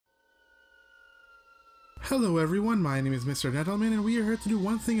Hello everyone, my name is Mr. Nettleman and we are here to do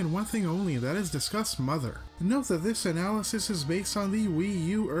one thing and one thing only, and that is discuss Mother. Note that this analysis is based on the Wii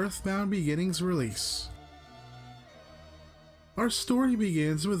U Earthbound Beginnings release. Our story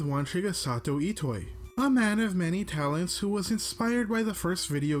begins with one Shigesato Itoi, a man of many talents who was inspired by the first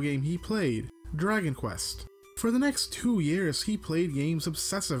video game he played, Dragon Quest. For the next 2 years he played games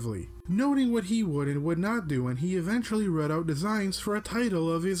obsessively, noting what he would and would not do, and he eventually wrote out designs for a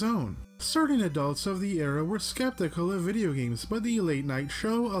title of his own. Certain adults of the era were skeptical of video games, but the late night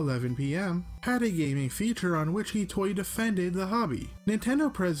show 11 PM had a gaming feature on which Itoi defended the hobby.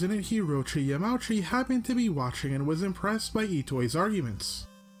 Nintendo president Hiroshi Yamauchi happened to be watching and was impressed by Itoi's arguments.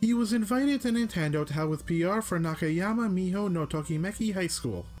 He was invited to Nintendo to help with PR for Nakayama Miho no Tokimeki High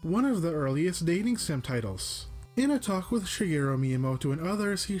School, one of the earliest dating sim titles. In a talk with Shigeru Miyamoto and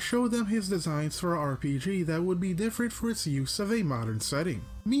others, he showed them his designs for an RPG that would be different for its use of a modern setting.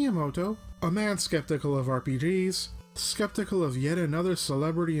 Miyamoto, a man skeptical of RPGs, skeptical of yet another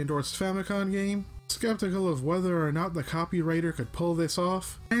celebrity-endorsed Famicom game, skeptical of whether or not the copywriter could pull this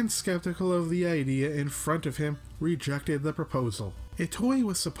off, and skeptical of the idea in front of him, rejected the proposal. Itoi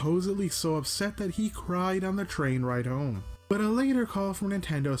was supposedly so upset that he cried on the train ride home. But a later call from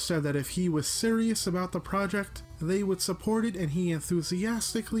Nintendo said that if he was serious about the project, they would support it, and he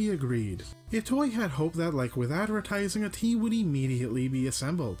enthusiastically agreed. Itoi had hoped that, like with advertising, a team would immediately be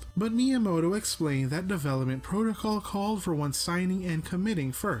assembled, but Miyamoto explained that development protocol called for one signing and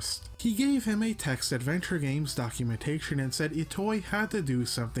committing first. He gave him a text adventure games documentation and said Itoi had to do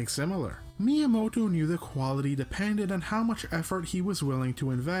something similar. Miyamoto knew the quality depended on how much effort he was willing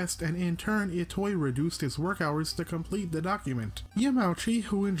to invest, and in turn Itoi reduced his work hours to complete the document. Yamauchi,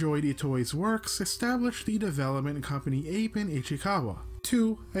 who enjoyed Itoi's works, established the development company Ape in Ichikawa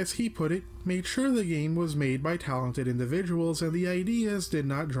to, as he put it, make sure the game was made by talented individuals and the ideas did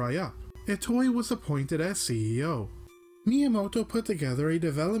not dry up. Itoi was appointed as CEO. Miyamoto put together a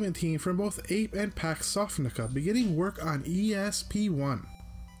development team from both Ape and Pax Softnica, beginning work on ESP1.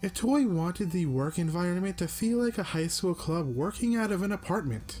 Itoi wanted the work environment to feel like a high school club working out of an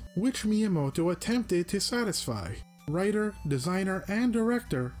apartment, which Miyamoto attempted to satisfy. Writer, designer, and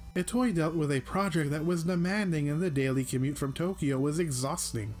director, Itoi dealt with a project that was demanding, and the daily commute from Tokyo was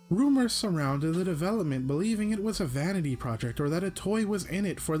exhausting. Rumors surrounded the development, believing it was a vanity project or that Itoi was in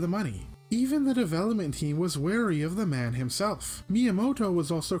it for the money. Even the development team was wary of the man himself. Miyamoto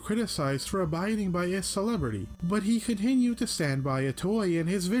was also criticized for abiding by a celebrity, but he continued to stand by Itoi and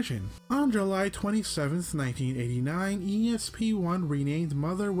his vision. On July 27, 1989, ESP1 renamed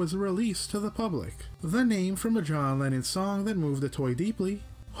Mother was released to the public. The name from a John Lennon song that moved Itoi deeply,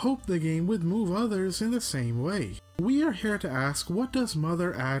 hoped the game would move others in the same way. We are here to ask, what does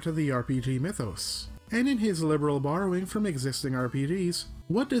Mother add to the RPG mythos? And in his liberal borrowing from existing RPGs,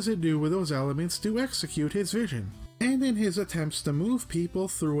 what does it do with those elements to execute his vision? And in his attempts to move people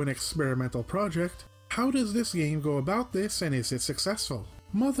through an experimental project, how does this game go about this, and is it successful?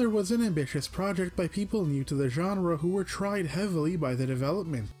 Mother was an ambitious project by people new to the genre who were tried heavily by the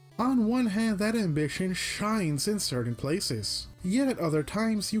development. On one hand, that ambition shines in certain places, yet at other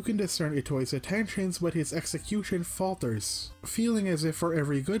times you can discern Itoi's intentions, but his execution falters, feeling as if for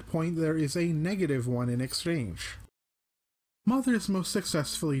every good point there is a negative one in exchange. Mother's most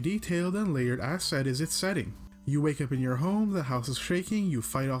successfully detailed and layered asset is its setting. You wake up in your home, the house is shaking, you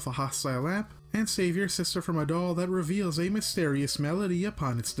fight off a hostile lamp, and save your sister from a doll that reveals a mysterious melody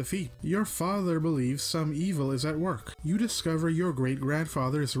upon its defeat. Your father believes some evil is at work. You discover your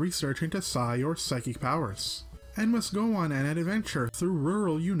great-grandfather's research into psi or psychic powers, and must go on an adventure through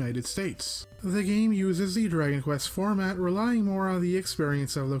rural United States. The game uses the Dragon Quest format, relying more on the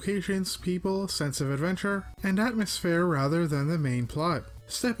experience of locations, people, sense of adventure, and atmosphere rather than the main plot.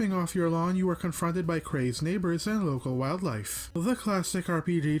 Stepping off your lawn, you are confronted by crazed neighbors and local wildlife. The classic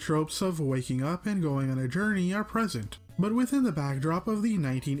RPG tropes of waking up and going on a journey are present, but within the backdrop of the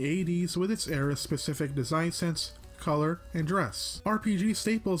 1980s with its era-specific design sense, color, and dress. RPG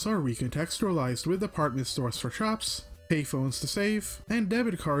staples are recontextualized with department stores for shops, payphones to save, and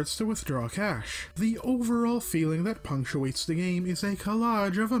debit cards to withdraw cash. The overall feeling that punctuates the game is a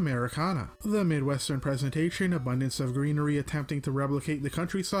collage of Americana. The Midwestern presentation, abundance of greenery attempting to replicate the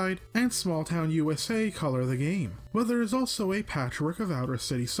countryside, and small-town USA color the game. But there is also a patchwork of outer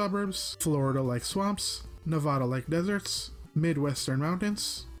city suburbs, Florida-like swamps, Nevada-like deserts, Midwestern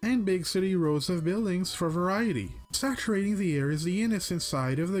mountains, and big city rows of buildings for variety. Saturating the air is the innocent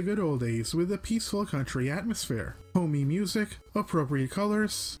side of the good old days with a peaceful country atmosphere, homey music, appropriate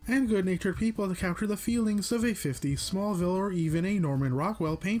colors, and good-natured people to capture the feelings of a 50s Smallville or even a Norman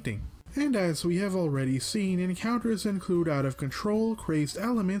Rockwell painting. And as we have already seen, encounters include out-of-control, crazed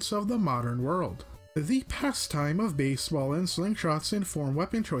elements of the modern world. The pastime of baseball and slingshots inform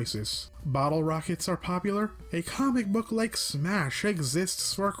weapon choices. Bottle rockets are popular. A comic book like Smash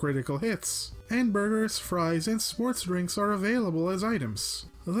exists for critical hits. And burgers, fries, and sports drinks are available as items.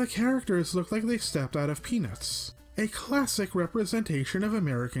 The characters look like they stepped out of Peanuts. A classic representation of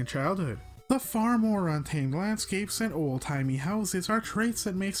American childhood. The far more untamed landscapes and old-timey houses are traits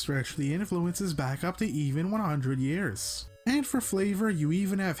that may stretch the influences back up to even 100 years. And for flavor, you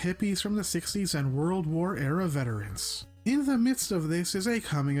even have hippies from the 60s and World War era veterans. In the midst of this is a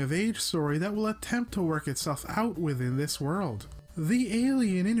coming-of-age story that will attempt to work itself out within this world. The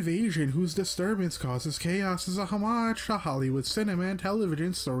alien invasion whose disturbance causes chaos is a homage to Hollywood cinema and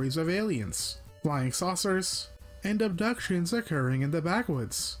television stories of aliens, flying saucers, and abductions occurring in the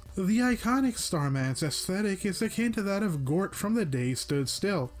backwoods. The iconic Starman's aesthetic is akin to that of Gort from The Day Stood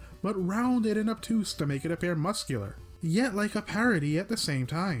Still, but rounded and obtuse to make it appear muscular, yet like a parody at the same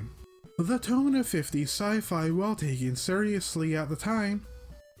time. The tone of 50s sci-fi, while taken seriously at the time,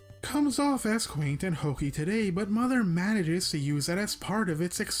 comes off as quaint and hokey today, but Mother manages to use it as part of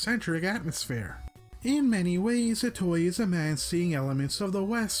its eccentric atmosphere. In many ways, Itoi is a man seeing elements of the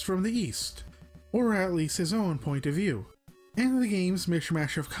West from the East, or at least his own point of view. And the game's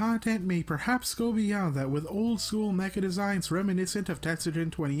mishmash of content may perhaps go beyond that, with old-school mecha designs reminiscent of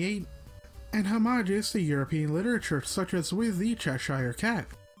Tetsujin 28, and homages to European literature such as with the Cheshire Cat.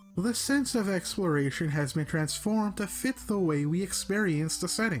 The sense of exploration has been transformed to fit the way we experience the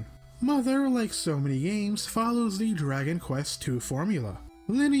setting. Mother, like so many games, follows the Dragon Quest II formula.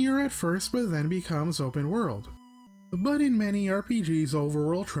 Linear at first, but then becomes open world. But in many RPGs,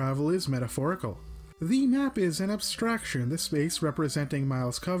 overworld travel is metaphorical. The map is an abstraction, the space representing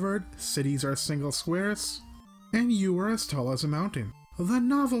miles covered, cities are single squares, and you are as tall as a mountain. The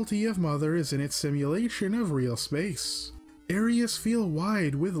novelty of Mother is in its simulation of real space. Areas feel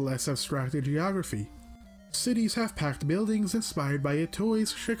wide with less abstracted geography. Cities have packed buildings inspired by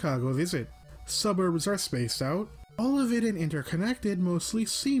Itoi's Chicago visit. Suburbs are spaced out, all of it an interconnected, mostly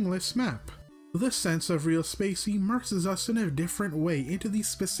seamless map. The sense of real space immerses us in a different way into the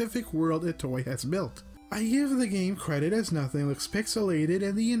specific world Itoi has built. I give the game credit as nothing looks pixelated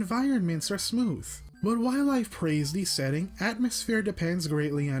and the environments are smooth. But while I've praised the setting, atmosphere depends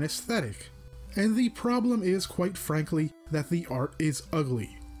greatly on aesthetic. And the problem is, quite frankly, that the art is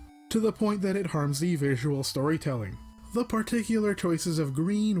ugly, to the point that it harms the visual storytelling. The particular choices of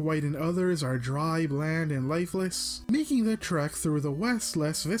green, white, and others are dry, bland, and lifeless, making the trek through the West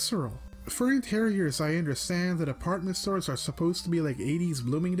less visceral. For interiors, I understand that apartment stores are supposed to be like 80s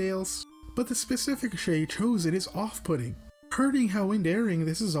Bloomingdale's, but the specific shade chosen is off-putting, hurting how endearing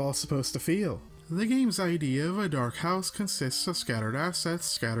this is all supposed to feel. The game's idea of a dark house consists of scattered assets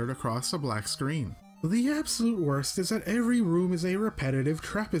scattered across a black screen. The absolute worst is that every room is a repetitive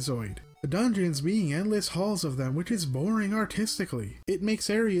trapezoid, dungeons being endless halls of them, which is boring artistically. It makes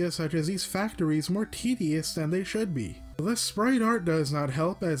areas such as these factories more tedious than they should be. The sprite art does not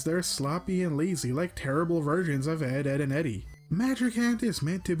help, as they're sloppy and lazy like terrible versions of Ed, Edd and Eddy. Magicant is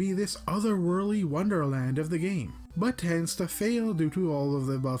meant to be this otherworldly wonderland of the game, but tends to fail due to all of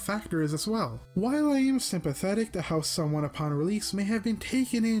the above factors as well. While I am sympathetic to how someone upon release may have been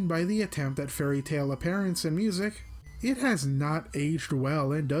taken in by the attempt at fairy tale appearance and music, it has not aged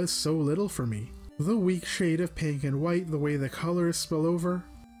well and does so little for me. The weak shade of pink and white, the way the colors spill over,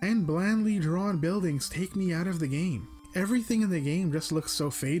 and blandly drawn buildings take me out of the game. Everything in the game just looks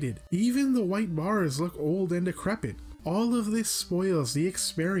so faded. Even the white bars look old and decrepit. All of this spoils the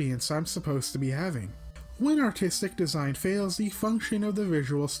experience I'm supposed to be having. When artistic design fails, the function of the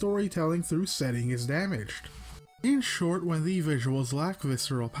visual storytelling through setting is damaged. In short, when the visuals lack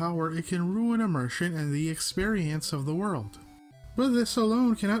visceral power, it can ruin immersion and the experience of the world. But this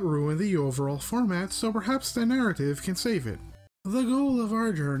alone cannot ruin the overall format, so perhaps the narrative can save it. The goal of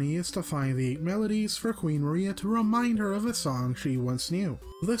our journey is to find the 8 melodies for Queen Maria to remind her of a song she once knew.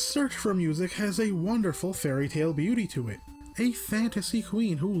 The search for music has a wonderful fairy tale beauty to it. A fantasy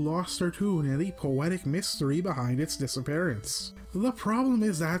queen who lost her tune and the poetic mystery behind its disappearance. The problem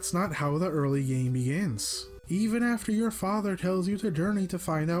is that's not how the early game begins. Even after your father tells you to journey to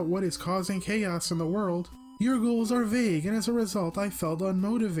find out what is causing chaos in the world, your goals are vague, and as a result I felt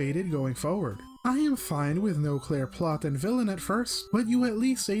unmotivated going forward. I am fine with no clear plot and villain at first, but you at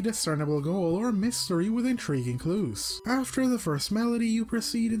least a discernible goal or mystery with intriguing clues. After the first melody, you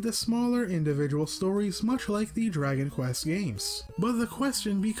proceed into smaller individual stories much like the Dragon Quest games. But the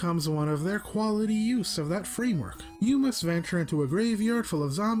question becomes one of their quality use of that framework. You must venture into a graveyard full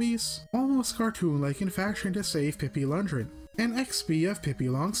of zombies, almost cartoon-like in fashion, to save Pippi Lundgren, an XP of Pippi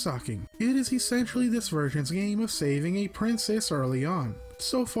Longstocking. It is essentially this version's game of saving a princess early on.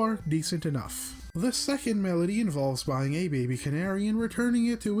 So far, decent enough. The second melody involves buying a baby canary and returning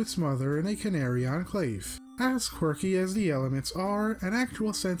it to its mother in a canary enclave. As quirky as the elements are, an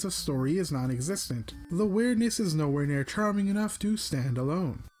actual sense of story is non-existent. The weirdness is nowhere near charming enough to stand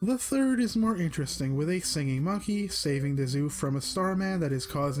alone. The third is more interesting, with a singing monkey saving the zoo from a starman that is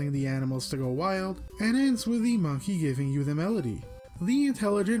causing the animals to go wild, and ends with the monkey giving you the melody. The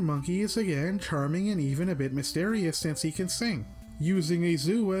intelligent monkey is again charming and even a bit mysterious since he can sing. Using a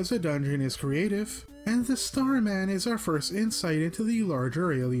zoo as a dungeon is creative, and the Starman is our first insight into the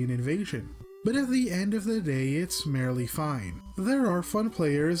larger alien invasion. But at the end of the day, it's merely fine. There are fun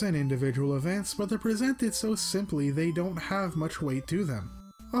players and individual events, but they're presented so simply they don't have much weight to them.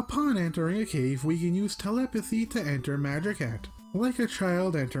 Upon entering a cave, we can use telepathy to enter Magic Ant, like a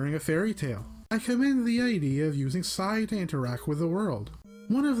child entering a fairy tale. I commend the idea of using Psi to interact with the world,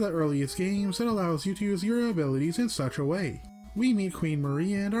 one of the earliest games that allows you to use your abilities in such a way. We meet Queen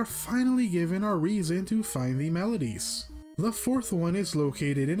Maria and are finally given our reason to find the melodies. The fourth one is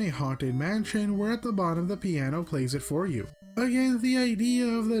located in a haunted mansion where at the bottom the piano plays it for you. Again, the idea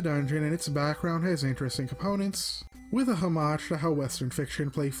of the dungeon and its background has interesting components, with a homage to how Western fiction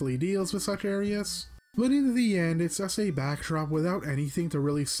playfully deals with such areas. But in the end, it's just a backdrop without anything to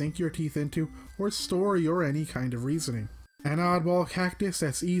really sink your teeth into, or story or any kind of reasoning. An oddball cactus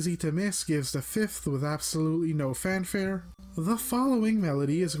that's easy to miss gives the fifth with absolutely no fanfare. The following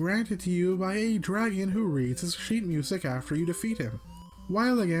melody is granted to you by a dragon who reads his sheet music after you defeat him.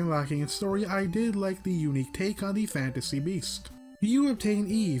 While again lacking in story, I did like the unique take on the fantasy beast. You obtain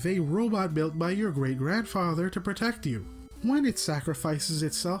Eve, a robot built by your great-grandfather to protect you. When it sacrifices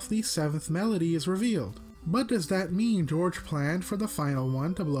itself, the seventh melody is revealed. But does that mean George planned for the final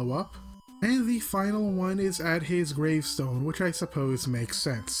one to blow up? And the final one is at his gravestone, which I suppose makes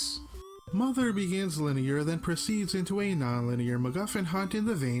sense. Mother begins linear, then proceeds into a non-linear MacGuffin hunt in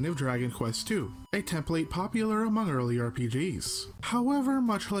the vein of Dragon Quest II, a template popular among early RPGs. However,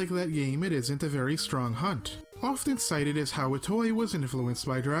 much like that game, it isn't a very strong hunt, often cited as how a toy was influenced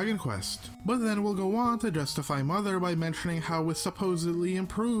by Dragon Quest, but then we'll go on to justify Mother by mentioning how it supposedly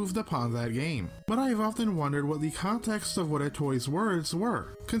improved upon that game. But I've often wondered what the context of what a toy's words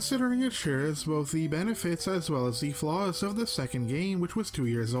were, considering it shares both the benefits as well as the flaws of the second game, which was 2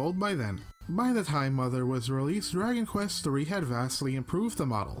 years old by then. By the time Mother was released, Dragon Quest III had vastly improved the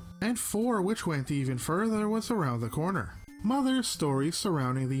model, and 4, which went even further, was around the corner. Mother's stories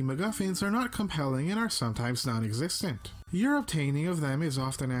surrounding the MacGuffins are not compelling and are sometimes non-existent. Your obtaining of them is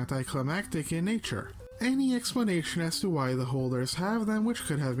often anticlimactic in nature. Any explanation as to why the holders have them, which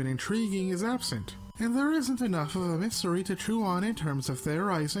could have been intriguing, is absent, and there isn't enough of a mystery to chew on in terms of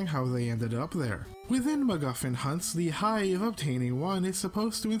theorizing how they ended up there. Within MacGuffin hunts, the high of obtaining one is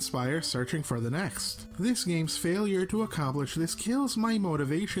supposed to inspire searching for the next. This game's failure to accomplish this kills my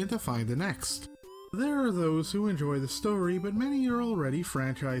motivation to find the next. There are those who enjoy the story, but many are already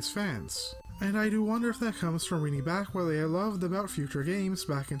franchise fans, and I do wonder if that comes from reading back what they had loved about future games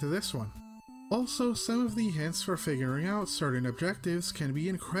back into this one. Also, some of the hints for figuring out certain objectives can be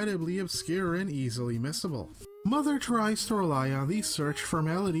incredibly obscure and easily missable. Mother tries to rely on the search for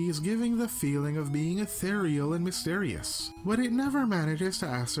melodies, giving the feeling of being ethereal and mysterious, but it never manages to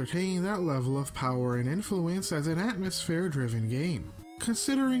ascertain that level of power and influence as an atmosphere-driven game.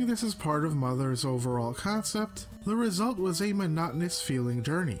 Considering this is part of Mother's overall concept, the result was a monotonous feeling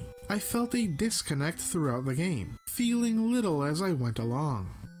journey. I felt a disconnect throughout the game, feeling little as I went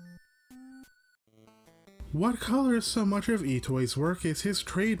along. What colors so much of Itoi's work is his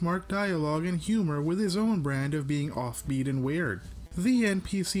trademark dialogue and humor, with his own brand of being offbeat and weird. The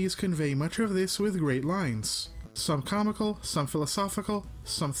NPCs convey much of this with great lines. Some comical, some philosophical,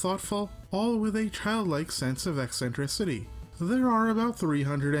 some thoughtful, all with a childlike sense of eccentricity. There are about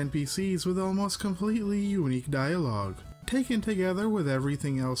 300 NPCs with almost completely unique dialogue. Taken together with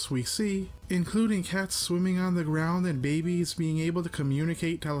everything else we see, including cats swimming on the ground and babies being able to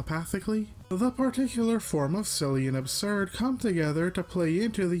communicate telepathically, the particular form of silly and absurd come together to play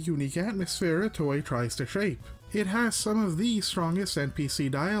into the unique atmosphere a toy tries to shape. It has some of the strongest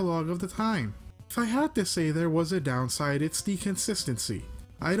NPC dialogue of the time. If I had to say there was a downside, it's the consistency.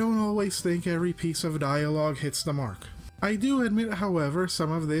 I don't always think every piece of dialogue hits the mark. I do admit, however,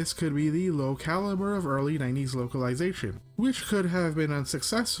 some of this could be the low caliber of early 90s localization, which could have been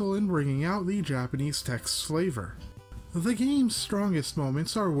unsuccessful in bringing out the Japanese text flavor. The game's strongest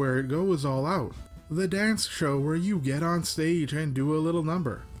moments are where it goes all out. The dance show where you get on stage and do a little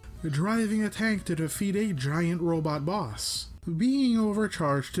number. Driving a tank to defeat a giant robot boss. Being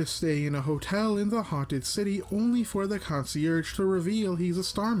overcharged to stay in a hotel in the haunted city only for the concierge to reveal he's a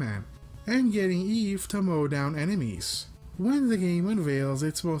Starman. And getting Eve to mow down enemies. When the game unveils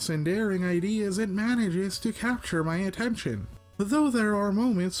its most endearing ideas, it manages to capture my attention. Though there are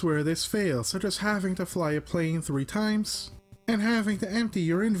moments where this fails, such as having to fly a plane 3 times, and having to empty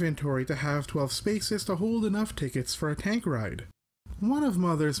your inventory to have 12 spaces to hold enough tickets for a tank ride. One of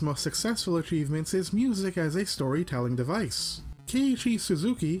Mother's most successful achievements is music as a storytelling device. Keiichi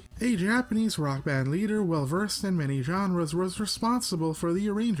Suzuki, a Japanese rock band leader well-versed in many genres, was responsible for the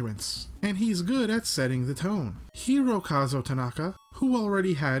arrangements, and he's good at setting the tone. Hirokazu Tanaka, who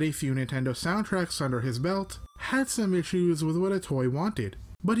already had a few Nintendo soundtracks under his belt, had some issues with what Itoy wanted,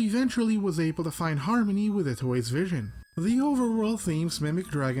 but eventually was able to find harmony with Itoy's vision. The overworld themes mimic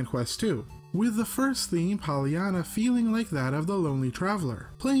Dragon Quest II, with the first theme, Pollyanna, feeling like that of the Lonely Traveler,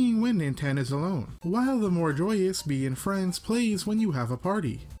 playing when Ninten is alone, while the more joyous Be and Friends plays when you have a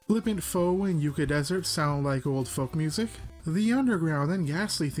party. Flippant Foe and Yucca Desert sound like old folk music. The Underground and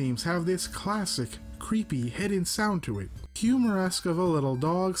Ghastly themes have this classic, creepy, hidden sound to it. Humoresque of a Little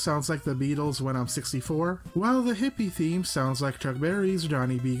Dog sounds like the Beatles' When I'm 64, while the hippie theme sounds like Chuck Berry's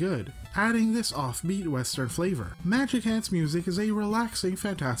Johnny B. Good, adding this offbeat western flavor. Magic Hand's music is a relaxing,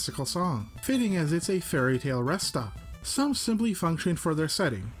 fantastical song, fitting as it's a fairy tale rest stop. Some simply function for their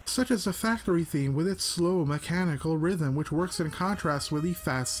setting, such as the factory theme with its slow, mechanical rhythm which works in contrast with the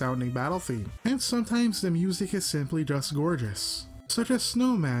fast-sounding battle theme, and sometimes the music is simply just gorgeous, such as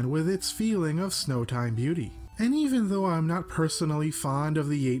Snowman with its feeling of snowtime beauty. And even though I'm not personally fond of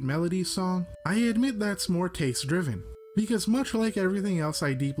the 8 Melodies song, I admit that's more taste-driven, because much like everything else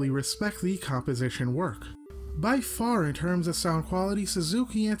I deeply respect the composition work. By far in terms of sound quality,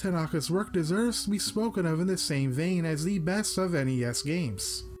 Suzuki and Tanaka's work deserves to be spoken of in the same vein as the best of NES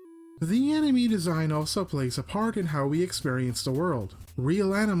games. The enemy design also plays a part in how we experience the world.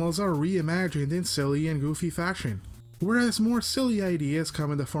 Real animals are reimagined in silly and goofy fashion, whereas more silly ideas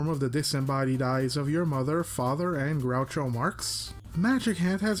come in the form of the disembodied eyes of your mother, father, and Groucho Marx. Magic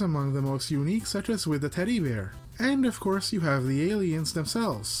Hand has among the most unique, such as with the teddy bear. And of course you have the aliens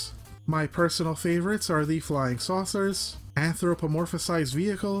themselves. My personal favorites are the flying saucers, anthropomorphized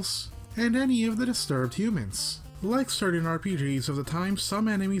vehicles, and any of the disturbed humans. Like certain RPGs of the time, some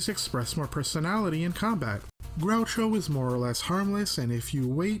enemies express more personality in combat. Groucho is more or less harmless, and if you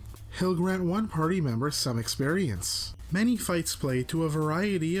wait, he'll grant one party member some experience. Many fights play to a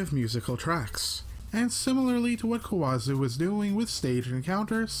variety of musical tracks, and similarly to what Kawazu was doing with staged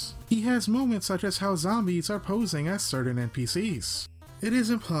encounters, he has moments such as how zombies are posing as certain NPCs. It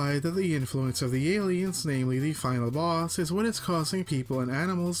is implied that the influence of the aliens, namely the final boss, is what is causing people and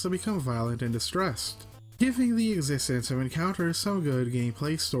animals to become violent and distressed, giving the existence of encounters some good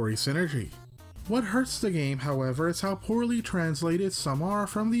gameplay story synergy. What hurts the game, however, is how poorly translated some are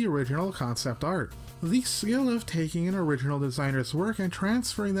from the original concept art. The skill of taking an original designer's work and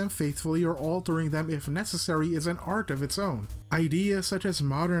transferring them faithfully or altering them if necessary is an art of its own. Ideas such as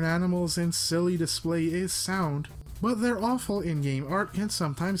modern animals and silly display is sound, but their awful in-game art can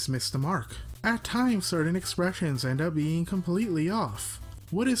sometimes miss the mark. At times, certain expressions end up being completely off.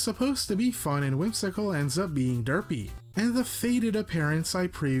 What is supposed to be fun and whimsical ends up being derpy, and the faded appearance I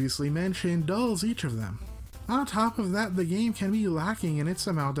previously mentioned dulls each of them. On top of that, the game can be lacking in its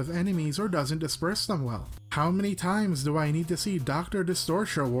amount of enemies or doesn't disperse them well. How many times do I need to see Dr.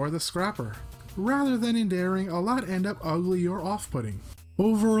 Distortion or the Scrapper? Rather than endearing, a lot end up ugly or off-putting.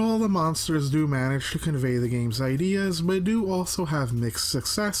 Overall, the monsters do manage to convey the game's ideas, but do also have mixed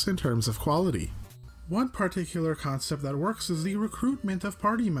success in terms of quality. One particular concept that works is the recruitment of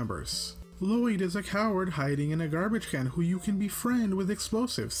party members. Lloyd is a coward hiding in a garbage can who you can befriend with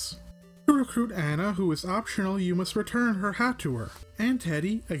explosives. To recruit Anna, who is optional, you must return her hat to her. And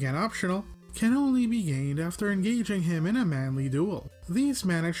Teddy, again optional, can only be gained after engaging him in a manly duel. These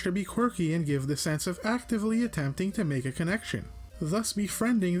manage to be quirky and give the sense of actively attempting to make a connection, thus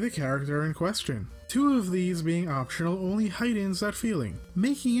befriending the character in question. 2 of these being optional only heightens that feeling,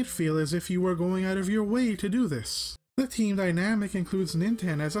 making it feel as if you were going out of your way to do this. The team dynamic includes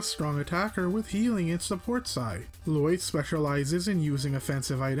Ninten as a strong attacker with healing and support side. Lloyd specializes in using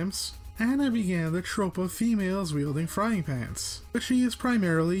offensive items. Anna began the trope of females wielding frying pans, but she is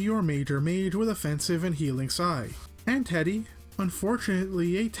primarily your major mage with offensive and healing side. And Teddy,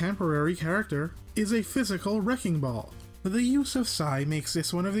 unfortunately a temporary character, is a physical wrecking ball. The use of Sai makes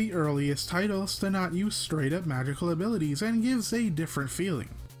this one of the earliest titles to not use straight up magical abilities and gives a different feeling.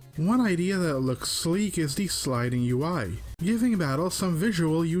 One idea that looks sleek is the sliding UI, giving battle some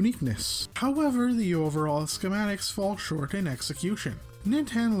visual uniqueness. However, the overall schematics fall short in execution.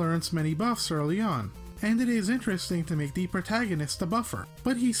 Ninten learns many buffs early on, and it is interesting to make the protagonist a buffer,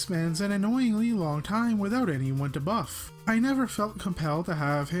 but he spends an annoyingly long time without anyone to buff. I never felt compelled to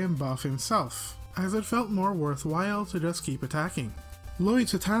have him buff himself. as it felt more worthwhile to just keep attacking.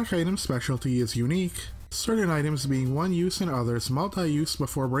 Lloyd's attack item specialty is unique, certain items being one use and others multi-use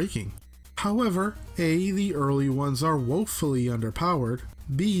before breaking. However, A, the early ones are woefully underpowered,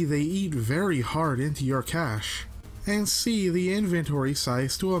 B, they eat very hard into your cash, and C, the inventory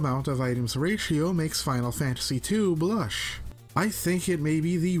size to amount of items ratio makes Final Fantasy II blush. I think it may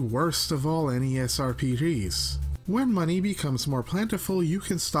be the worst of all NES RPGs. When money becomes more plentiful, you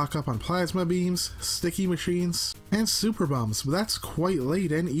can stock up on plasma beams, sticky machines, and super bombs, but that's quite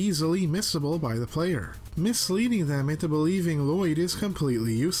late and easily missable by the player, misleading them into believing Lloyd is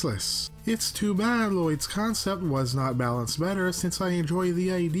completely useless. It's too bad Lloyd's concept was not balanced better, since I enjoy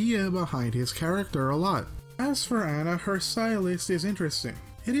the idea behind his character a lot. As for Anna, her stylist is interesting.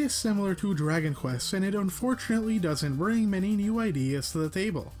 It is similar to Dragon Quest, and it unfortunately doesn't bring many new ideas to the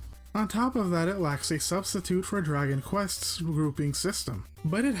table. On top of that, it lacks a substitute for Dragon Quest's grouping system,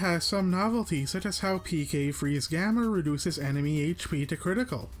 but it has some novelties such as how PK Freeze Gamma reduces enemy HP to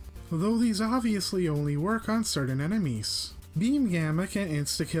critical, though these obviously only work on certain enemies. Beam Gamma can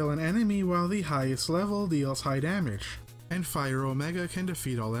insta-kill an enemy while the highest level deals high damage, and Fire Omega can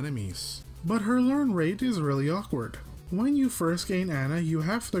defeat all enemies. But her learn rate is really awkward. When you first gain Anna, you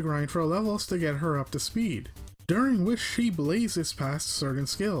have to grind for levels to get her up to speed, during which she blazes past certain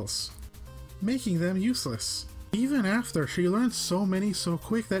skills, making them useless. Even after, she learns so many so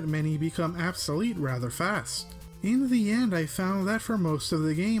quick that many become obsolete rather fast. In the end, I found that for most of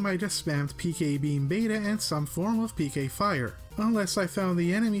the game I just spammed PK Beam Beta and some form of PK Fire, unless I found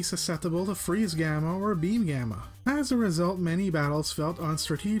the enemy susceptible to Freeze Gamma or Beam Gamma. As a result, many battles felt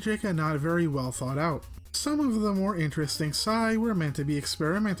unstrategic and not very well thought out. Some of the more interesting Psi were meant to be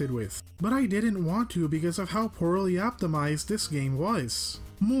experimented with, but I didn't want to because of how poorly optimized this game was.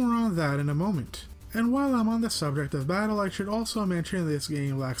 More on that in a moment. And while I'm on the subject of battle, I should also mention this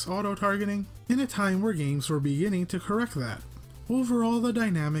game lacks auto-targeting, in a time where games were beginning to correct that. Overall, the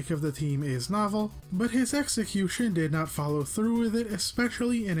dynamic of the team is novel, but his execution did not follow through with it,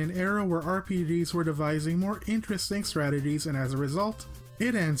 especially in an era where RPGs were devising more interesting strategies, and as a result,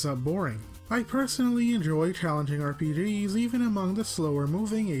 it ends up boring. I personally enjoy challenging RPGs even among the slower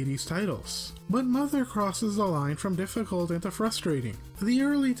moving 80s titles, but Mother crosses the line from difficult into frustrating. The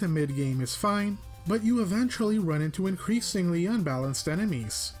early to mid game is fine, but you eventually run into increasingly unbalanced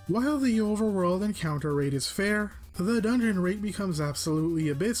enemies. While the overworld encounter rate is fair, the dungeon rate becomes absolutely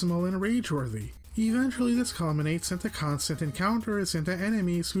abysmal and rage-worthy. Eventually this culminates into constant encounters into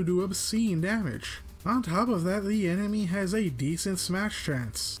enemies who do obscene damage. On top of that, the enemy has a decent smash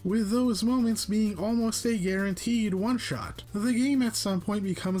chance, with those moments being almost a guaranteed one-shot. The game at some point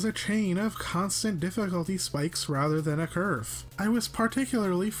becomes a chain of constant difficulty spikes rather than a curve. I was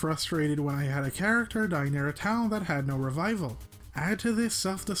particularly frustrated when I had a character die near a town that had no revival. Add to this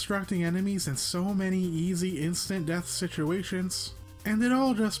self-destructing enemies and so many easy instant death situations, and it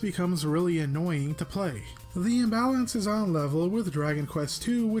all just becomes really annoying to play. The imbalance is on level with Dragon Quest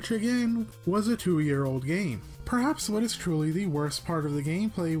II, which again was a 2-year-old game. Perhaps what is truly the worst part of the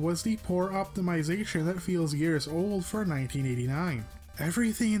gameplay was the poor optimization that feels years old for 1989.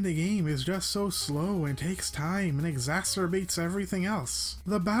 Everything in the game is just so slow and takes time and exacerbates everything else.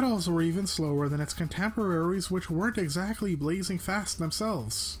 The battles were even slower than its contemporaries, which weren't exactly blazing fast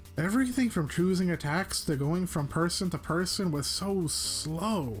themselves. Everything from choosing attacks to going from person to person was so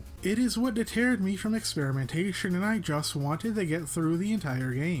slow. It is what deterred me from experimentation, and I just wanted to get through the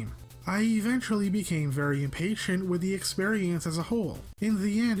entire game. I eventually became very impatient with the experience as a whole. In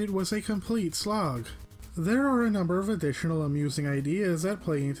the end, it was a complete slog. There are a number of additional amusing ideas that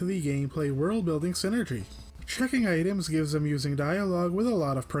play into the gameplay world-building synergy. Checking items gives amusing dialogue with a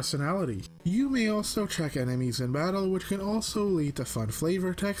lot of personality. You may also check enemies in battle, which can also lead to fun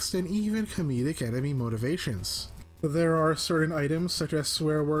flavor text and even comedic enemy motivations. There are certain items such as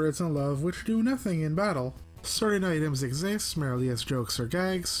swear words and love which do nothing in battle. Certain items exist merely as jokes or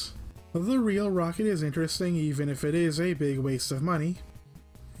gags. The real rocket is interesting even if it is a big waste of money.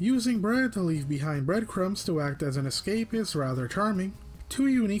 Using bread to leave behind breadcrumbs to act as an escape is rather charming. Two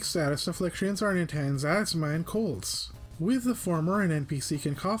unique status afflictions are Ninten's asthma and colds. With the former, an NPC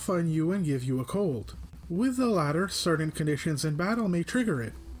can cough on you and give you a cold. With the latter, certain conditions in battle may trigger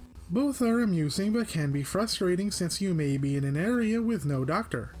it. Both are amusing but can be frustrating since you may be in an area with no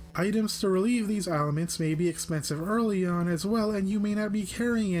doctor. Items to relieve these ailments may be expensive early on as well, and you may not be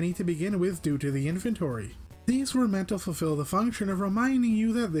carrying any to begin with due to the inventory. These were meant to fulfill the function of reminding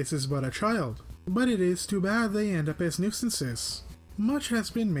you that this is but a child, but it is too bad they end up as nuisances. Much has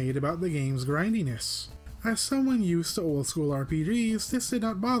been made about the game's grindiness. As someone used to old school RPGs, this did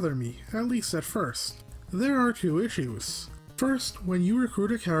not bother me, at least at first. There are two issues. First, when you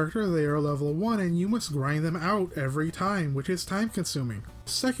recruit a character, they are level 1 and you must grind them out every time, which is time consuming.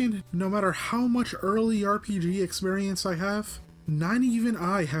 Second, no matter how much early RPG experience I have, not even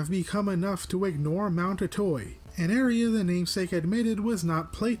I have become enough to ignore Mount Itoy, an area the namesake admitted was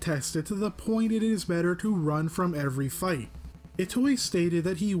not playtested to the point it is better to run from every fight. Itoy stated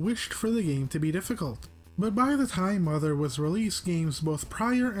that he wished for the game to be difficult, but by the time Mother was released, games both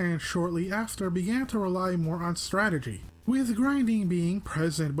prior and shortly after began to rely more on strategy, with grinding being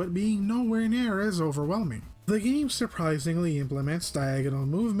present but being nowhere near as overwhelming. The game surprisingly implements diagonal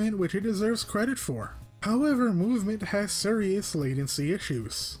movement, which it deserves credit for. However, movement has serious latency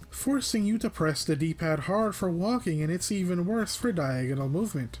issues, forcing you to press the D-pad hard for walking, and it's even worse for diagonal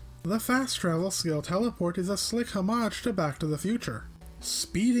movement. The fast travel skill teleport is a slick homage to Back to the Future,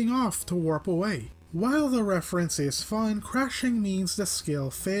 speeding off to warp away. While the reference is fun, crashing means the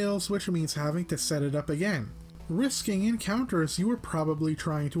skill fails, which means having to set it up again, risking encounters you were probably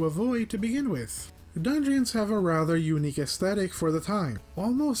trying to avoid to begin with. Dungeons have a rather unique aesthetic for the time,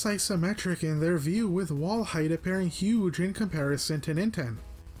 almost isometric in their view, with wall height appearing huge in comparison to Ninten,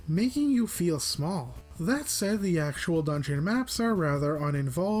 making you feel small. That said, the actual dungeon maps are rather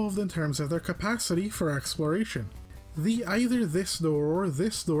uninvolved in terms of their capacity for exploration. The either this door or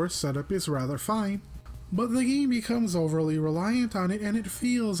this door setup is rather fine, but the game becomes overly reliant on it and it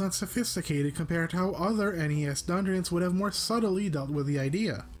feels unsophisticated compared to how other NES dungeons would have more subtly dealt with the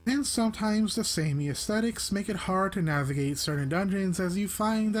idea. And sometimes the samey aesthetics make it hard to navigate certain dungeons as you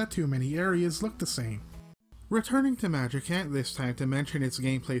find that too many areas look the same. Returning to Magicant, this time to mention its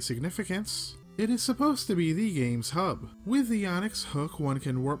gameplay significance, it is supposed to be the game's hub. With the Onyx hook, one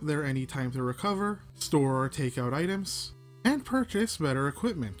can warp there anytime to recover, store or take out items, and purchase better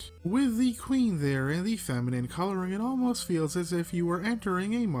equipment. With the queen there and the feminine coloring, it almost feels as if you were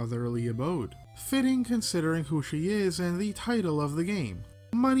entering a motherly abode. Fitting considering who she is and the title of the game.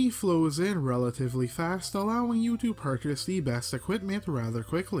 Money flows in relatively fast, allowing you to purchase the best equipment rather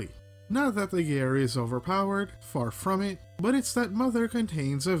quickly. Not that the gear is overpowered, far from it, but it's that Mother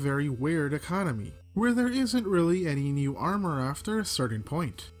contains a very weird economy, where there isn't really any new armor after a certain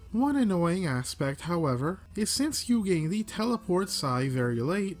point. One annoying aspect, however, is since you gain the teleport Psi very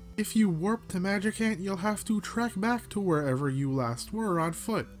late, if you warp to Magicant, you'll have to trek back to wherever you last were on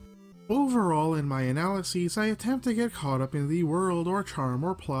foot. Overall, in my analyses, I attempt to get caught up in the world or charm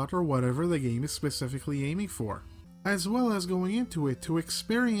or plot or whatever the game is specifically aiming for, as well as going into it to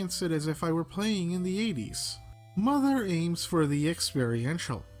experience it as if I were playing in the 80s. Mother aims for the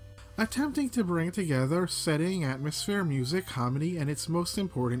experiential, attempting to bring together setting, atmosphere, music, comedy, and its most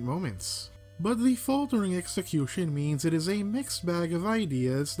important moments. But the faltering execution means it is a mixed bag of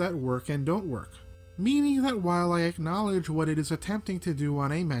ideas that work and don't work, meaning that while I acknowledge what it is attempting to do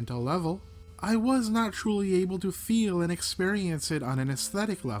on a mental level, I was not truly able to feel and experience it on an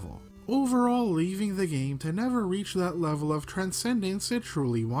aesthetic level, overall leaving the game to never reach that level of transcendence it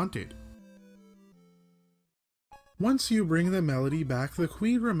truly wanted. Once you bring the melody back, the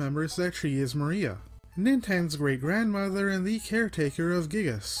queen remembers that she is Maria, Ninten's great-grandmother and the caretaker of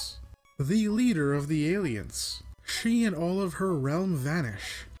Gigas, the leader of the aliens. She and all of her realm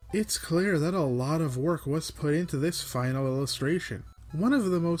vanish. It's clear that a lot of work was put into this final illustration, one of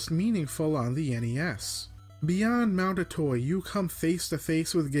the most meaningful on the NES. Beyond Mount Itoy, you come face to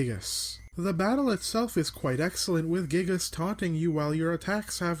face with Gigas. The battle itself is quite excellent, with Gigas taunting you while your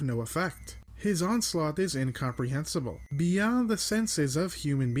attacks have no effect. His onslaught is incomprehensible, beyond the senses of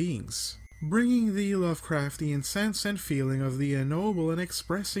human beings, bringing the Lovecraftian sense and feeling of the ignoble and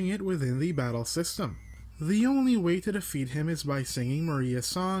expressing it within the battle system. The only way to defeat him is by singing Maria's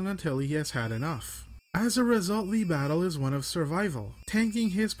song until he has had enough. As a result, the battle is one of survival,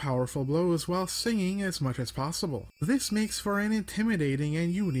 tanking his powerful blows while singing as much as possible. This makes for an intimidating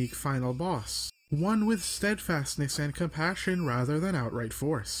and unique final boss, one with steadfastness and compassion rather than outright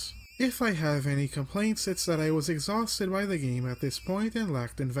force. If I have any complaints, it's that I was exhausted by the game at this point and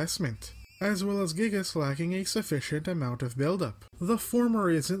lacked investment, as well as Gigas lacking a sufficient amount of build-up. The former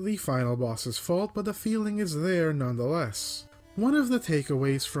isn't the final boss's fault, but the feeling is there nonetheless. One of the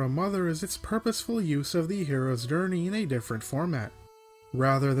takeaways from Mother is its purposeful use of the hero's journey in a different format.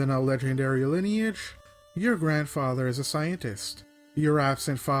 Rather than a legendary lineage, your grandfather is a scientist, your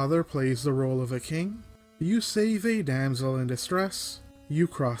absent father plays the role of a king, you save a damsel in distress, you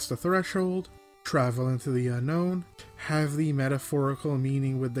cross the threshold, travel into the unknown, have the metaphorical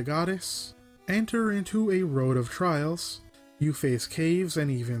meaning with the goddess, enter into a road of trials, you face caves and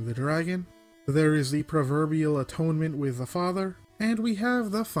even the dragon, there is the proverbial atonement with the father, and we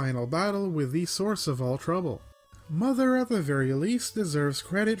have the final battle with the source of all trouble. Mother at the very least deserves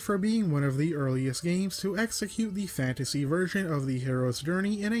credit for being one of the earliest games to execute the fantasy version of the hero's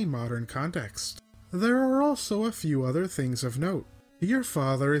journey in a modern context. There are also a few other things of note. Your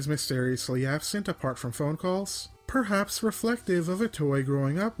father is mysteriously absent apart from phone calls, perhaps reflective of Itoi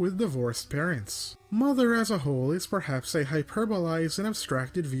growing up with divorced parents. Mother as a whole is perhaps a hyperbolized and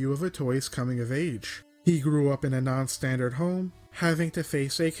abstracted view of Itoi's coming of age. He grew up in a non-standard home, having to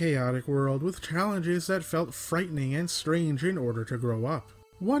face a chaotic world with challenges that felt frightening and strange in order to grow up.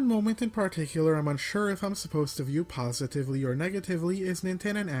 One moment in particular I'm unsure if I'm supposed to view positively or negatively is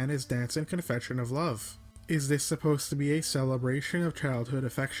Ninten and Anna's dance and confession of love. Is this supposed to be a celebration of childhood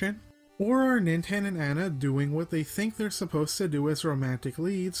affection? Or are Ninten and Anna doing what they think they're supposed to do as romantic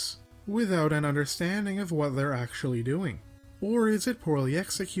leads, without an understanding of what they're actually doing? Or is it poorly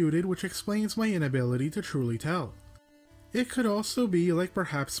executed, which explains my inability to truly tell? It could also be, like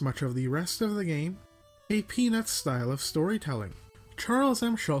perhaps much of the rest of the game, a Peanut style of storytelling. Charles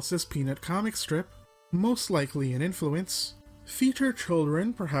M. Schultz's Peanut comic strip, most likely an influence, featured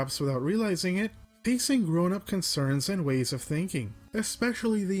children, perhaps without realizing it, facing grown-up concerns and ways of thinking,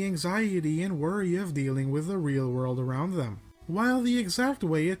 especially the anxiety and worry of dealing with the real world around them. While the exact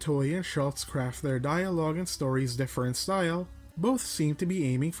way Itoi and Schultz craft their dialogue and stories differ in style, both seem to be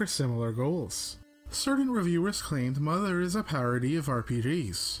aiming for similar goals. Certain reviewers claimed Mother is a parody of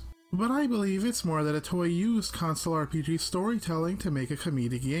RPGs, but I believe it's more that Itoi used console RPG storytelling to make a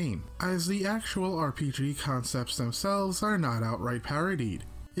comedic game, as the actual RPG concepts themselves are not outright parodied.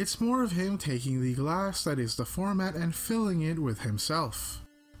 It's more of him taking the glass that is the format and filling it with himself.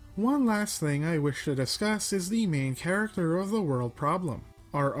 One last thing I wish to discuss is the main character of the world problem.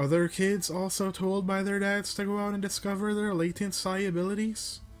 Are other kids also told by their dads to go out and discover their latent psi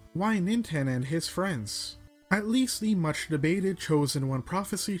abilities? Why Ninten and his friends? At least the much debated Chosen One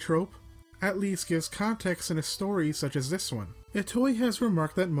prophecy trope at least gives context in a story such as this one. Itoi has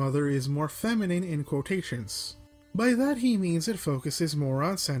remarked that Mother is more feminine in quotations. By that he means it focuses more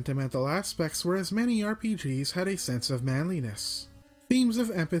on sentimental aspects, whereas many RPGs had a sense of manliness. Themes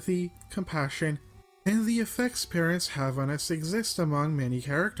of empathy, compassion, and the effects parents have on us exist among many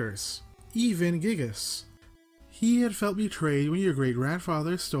characters, even Gigas. He had felt betrayed when your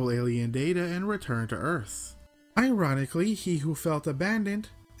great-grandfather stole alien data and returned to Earth. Ironically, he who felt abandoned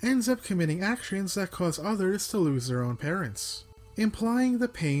ends up committing actions that cause others to lose their own parents, implying the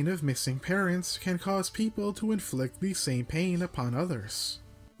pain of missing parents can cause people to inflict the same pain upon others.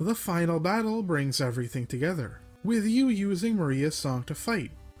 The final battle brings everything together, with you using Maria's song to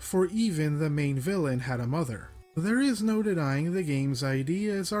fight, for even the main villain had a mother. There is no denying the game's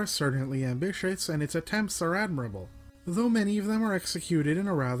ideas are certainly ambitious and its attempts are admirable, though many of them are executed in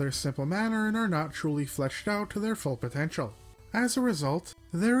a rather simple manner and are not truly fleshed out to their full potential. As a result,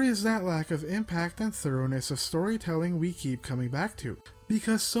 there is that lack of impact and thoroughness of storytelling we keep coming back to,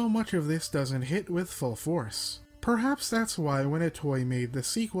 because so much of this doesn't hit with full force. Perhaps that's why when Itoi made the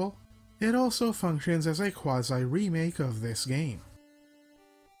sequel, it also functions as a quasi-remake of this game.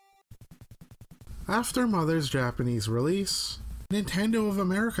 After Mother's Japanese release, Nintendo of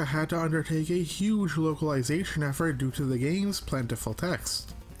America had to undertake a huge localization effort due to the game's plentiful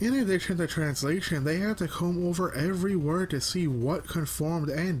text. In addition to translation, they had to comb over every word to see what conformed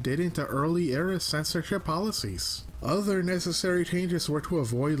and didn't to early-era censorship policies. Other necessary changes were to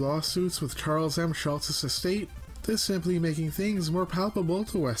avoid lawsuits with Charles M. Schultz's estate, to simply making things more palpable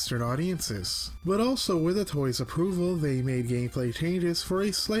to Western audiences. But also with Itoi's approval, they made gameplay changes for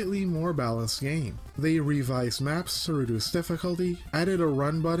a slightly more balanced game. They revised maps to reduce difficulty, added a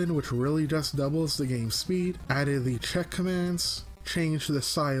run button which really just doubles the game's speed, added the check commands, changed the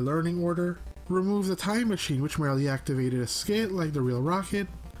psi learning order, removed the time machine which merely activated a skit like the real rocket,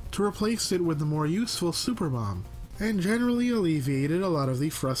 to replace it with the more useful super bomb, and generally alleviated a lot of the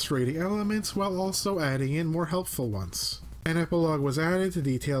frustrating elements while also adding in more helpful ones. An epilogue was added to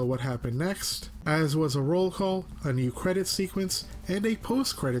detail what happened next, as was a roll call, a new credit sequence, and a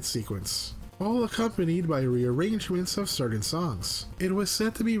post-credit sequence, all accompanied by rearrangements of certain songs. It was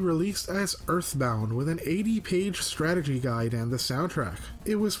set to be released as Earthbound with an 80-page strategy guide and the soundtrack.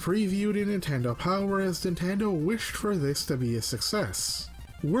 It was previewed in Nintendo Power as Nintendo wished for this to be a success.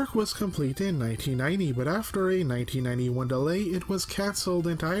 Work was complete in 1990, but after a 1991 delay, it was cancelled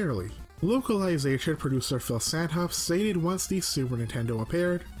entirely. Localization producer Phil Sandhoff stated once the Super Nintendo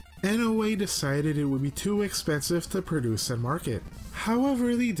appeared, NOA decided it would be too expensive to produce and market.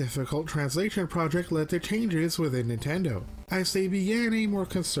 However, the difficult translation project led to changes within Nintendo, as they began a more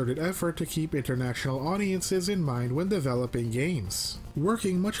concerted effort to keep international audiences in mind when developing games,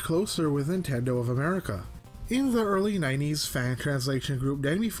 working much closer with Nintendo of America. In the early 90s, fan translation group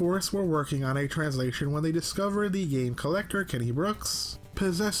Demiforce were working on a translation when they discovered the game collector Kenny Brooks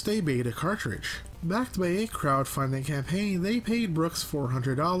possessed a beta cartridge. Backed by a crowdfunding campaign, they paid Brooks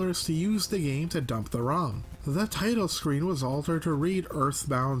 $400 to use the game to dump the ROM. The title screen was altered to read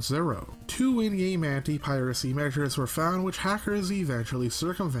Earthbound 0. 2 in-game anti-piracy measures were found which hackers eventually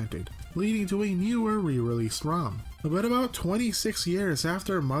circumvented, leading to a newer re-released ROM. But about 26 years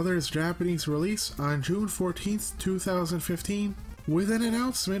after Mother's Japanese release on June 14, 2015, with an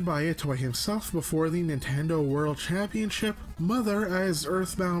announcement by Itoy himself before the Nintendo World Championship, Mother as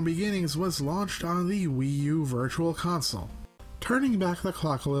Earthbound Beginnings was launched on the Wii U Virtual Console. Turning back the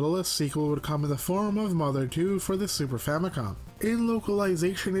clock a little, a sequel would come in the form of Mother 2 for the Super Famicom. In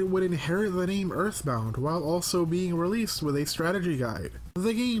localization, it would inherit the name Earthbound while also being released with a strategy guide.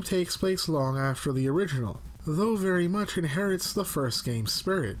 The game takes place long after the original, though very much inherits the first game's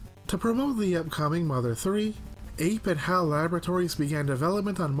spirit. To promote the upcoming Mother 3, Ape and HAL Laboratories began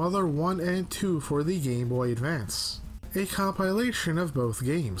development on Mother 1 and 2 for the Game Boy Advance, a compilation of both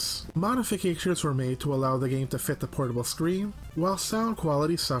games. Modifications were made to allow the game to fit the portable screen, while sound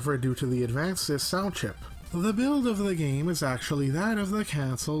quality suffered due to the Advance's sound chip. The build of the game is actually that of the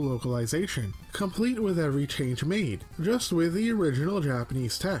console localization, complete with every change made, just with the original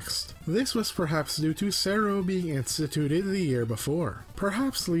Japanese text. This was perhaps due to Sero being instituted the year before,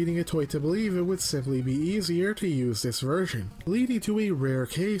 perhaps leading Itoy to believe it would simply be easier to use this version, leading to a rare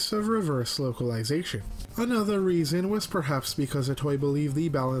case of reverse localization. Another reason was perhaps because Itoy believed the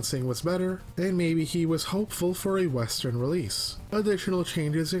balancing was better, and maybe he was hopeful for a Western release. Additional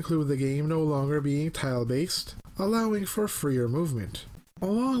changes include the game no longer being tile-based, allowing for freer movement,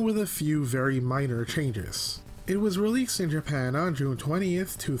 along with a few very minor changes. It was released in Japan on June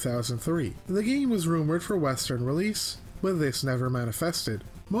 20th, 2003. The game was rumored for Western release, but this never manifested,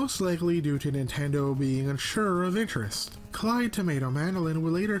 most likely due to Nintendo being unsure of interest. Clyde Tomato Manolin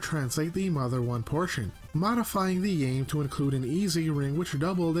would later translate the Mother 1 portion, modifying the game to include an easy ring which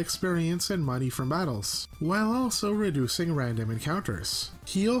doubled experience and money from battles, while also reducing random encounters.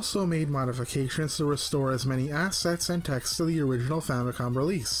 He also made modifications to restore as many assets and text to the original Famicom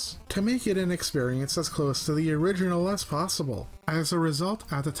release, to make it an experience as close to the original as possible. As a result,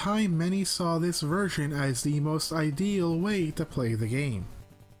 at the time many saw this version as the most ideal way to play the game.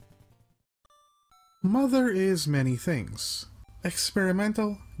 Mother is many things.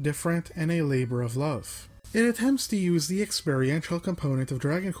 Experimental, different, and a labor of love. It attempts to use the experiential component of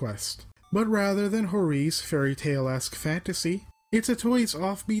Dragon Quest, but rather than Hori's fairy tale-esque fantasy, it's Itoy's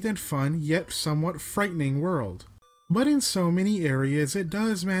offbeat and fun yet somewhat frightening world. But in so many areas it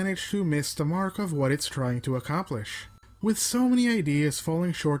does manage to miss the mark of what it's trying to accomplish, with so many ideas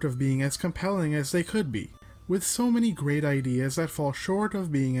falling short of being as compelling as they could be, with so many great ideas that fall short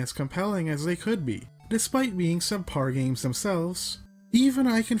of being as compelling as they could be, despite being subpar games themselves. Even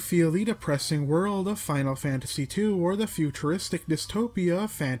I can feel the depressing world of Final Fantasy II or the futuristic dystopia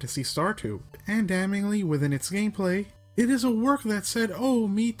of Phantasy Star 2, and damningly within its gameplay, it is a work that said "oh,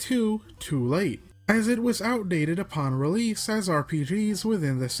 me too" too late, as it was outdated upon release, as RPGs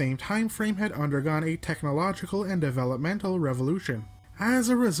within the same time frame had undergone a technological and developmental revolution. As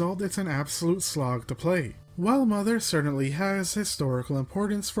a result, it's an absolute slog to play. While Mother certainly has historical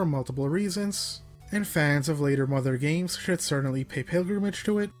importance for multiple reasons, and fans of later Mother games should certainly pay pilgrimage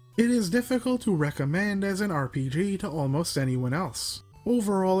to it, it is difficult to recommend as an RPG to almost anyone else.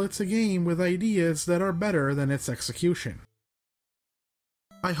 Overall, it's a game with ideas that are better than its execution.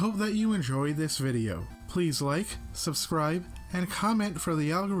 I hope that you enjoyed this video. Please like, subscribe, and comment for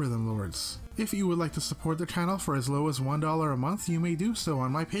the algorithm lords. If you would like to support the channel for as low as $1 a month, you may do so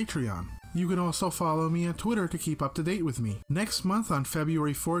on my Patreon. You can also follow me on Twitter to keep up to date with me. Next month on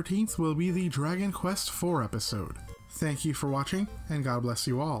February 14th will be the Dragon Quest IV episode. Thank you for watching, and God bless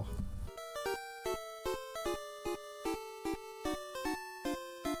you all.